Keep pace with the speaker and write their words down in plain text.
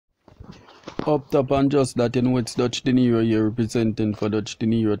Up top and just that you know it's DUTCHdinero here representing for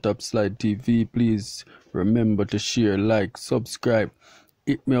DUTCHdinero Top Slide TV. Please remember to share, like, subscribe.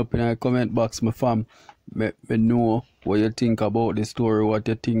 Hit me up in the comment box, my fam. Let me know what you think about the story, what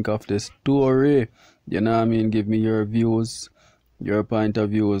you think of the story. You know what I mean? Give me your views, your point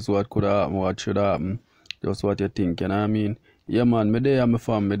of views, what could happen, what should happen. Just what you think, you know what I mean? Yeah man, me there, my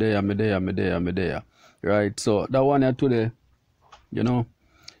fam, me there. Right, so that one here today, you know,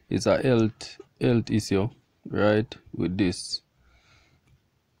 it's a health issue, right? With this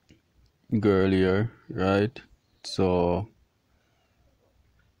girl here, right? So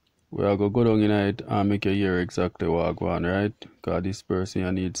we are gonna go down in it and make you hear exactly what I go on, right? Cause this person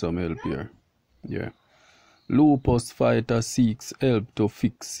I need some help here. Yeah. Lupus fighter seeks help to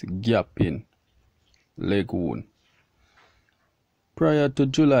fix gap in leg wound. Prior to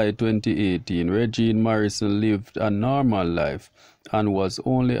July 2018, Regine Morrison lived a normal life and was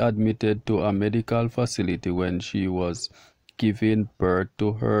only admitted to a medical facility when she was giving birth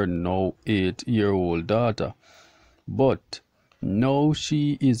to her now 8-year-old daughter. But now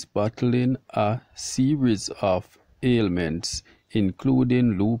she is battling a series of ailments,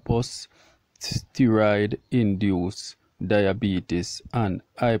 including lupus, steroid-induced diabetes, and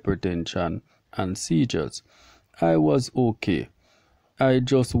hypertension and seizures. I was okay. I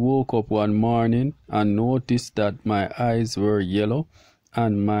just woke up one morning and noticed that my eyes were yellow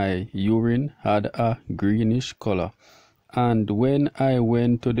and my urine had a greenish color. And when I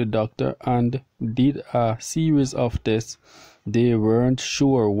went to the doctor and did a series of tests, they weren't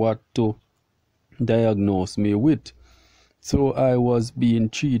sure what to diagnose me with. So I was being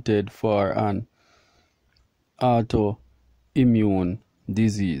treated for an autoimmune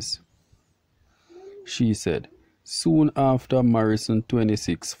disease, she said. Soon after, Morrison,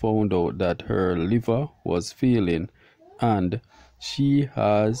 26, found out that her liver was failing and she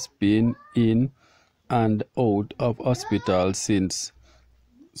has been in and out of hospital since.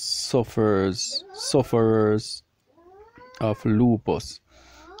 Sufferers of lupus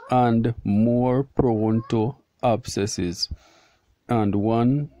and more prone to abscesses, and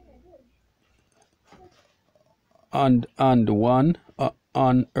one on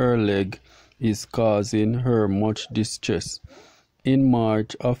her leg is causing her much distress. In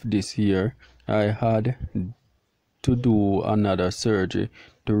March of this year, I had to do another surgery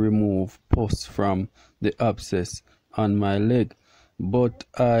to remove pus from the abscess on my leg, but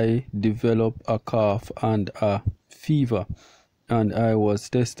I developed a cough and a fever, and I was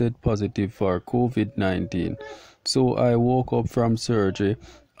tested positive for COVID-19. So I woke up from surgery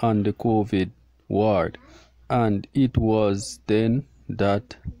on the COVID ward, and it was then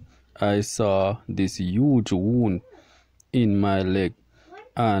that I saw this huge wound in my leg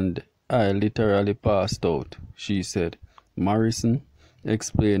and I literally passed out, she said. Morrison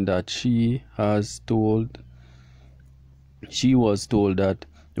explained that she was told that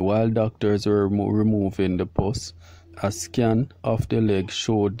while doctors were removing the pus, a scan of the leg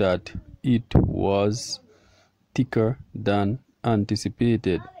showed that it was thicker than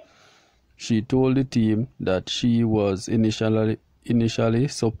anticipated. She told the team that she was initially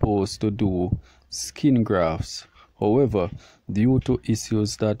supposed to do skin grafts. However, due to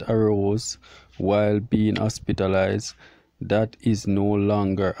issues that arose while being hospitalized, that is no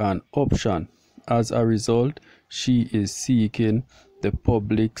longer an option. As a result, she is seeking the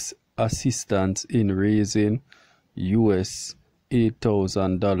public's assistance in raising US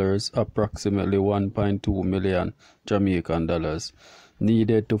 $8,000, approximately 1.2 million Jamaican dollars,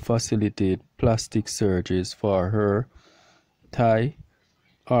 needed to facilitate plastic surgeries for her thigh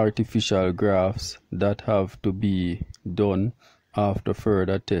artificial grafts that have to be done after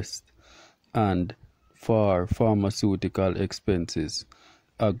further tests, and for pharmaceutical expenses.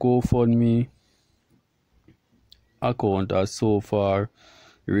 A GoFundMe account has so far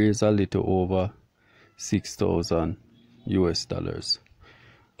raised a little over $6,000.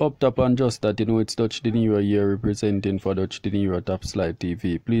 Up top and just that you know it's DUTCHdinero here representing for DUTCHdinero Top Slide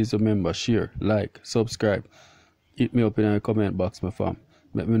TV. Please remember, share, like, subscribe. Hit me up in the comment box, my fam.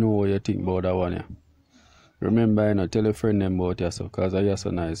 Let me know what you think about that one, yeah. Remember, you know, tell a friend them about yourself, because you're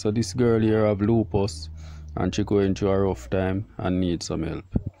so nice. So this girl here have lupus, and she going through a rough time and needs some help.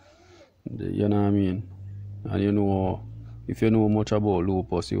 You know what I mean? And you know, if you know much about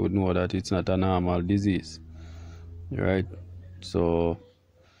lupus, you would know that it's not a normal disease. Right? So,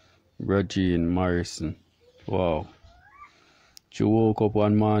 Regine Morrison. Wow. She woke up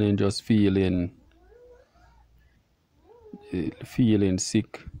one morning just feeling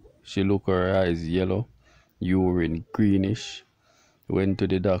sick. She looked her eyes yellow, urine greenish. Went to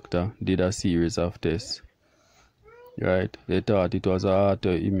the doctor, did a series of tests. Right? They thought it was an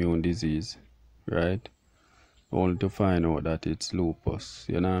autoimmune disease. right? Only to find out that it's lupus,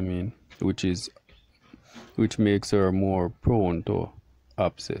 you know what I mean? Which makes her more prone to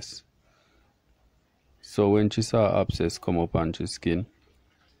abscess. So when she saw abscess come up on her skin,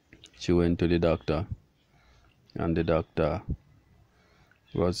 she went to the doctor, and the doctor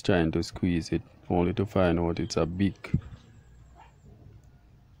was trying to squeeze it, only to find out it's a big,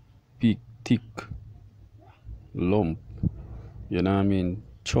 thick lump, you know what I mean,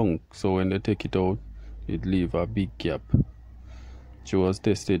 chunk. So when they take it out, it leave a big gap. She was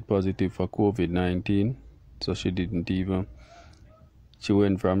tested positive for COVID-19, so she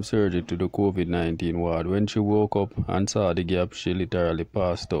went from surgery to the COVID-19 ward. When she woke up and saw the gap, she literally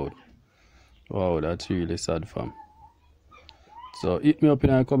passed out. Wow, that's really sad, fam. So hit me up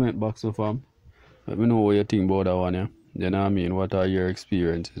in the comment box, fam. Let me know what you think about that one, yeah? You know what I mean? What are your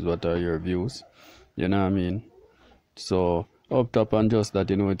experiences? What are your views? You know what I mean? So, up top and just that,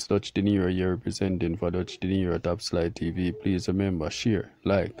 it's DUTCHdinero here representing for DUTCHdinero Top Slide TV. Please remember, share,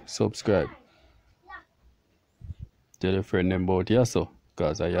 like, subscribe. Tell a friend about Yasso,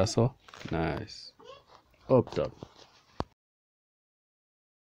 cause I Yasso, nice. Up top.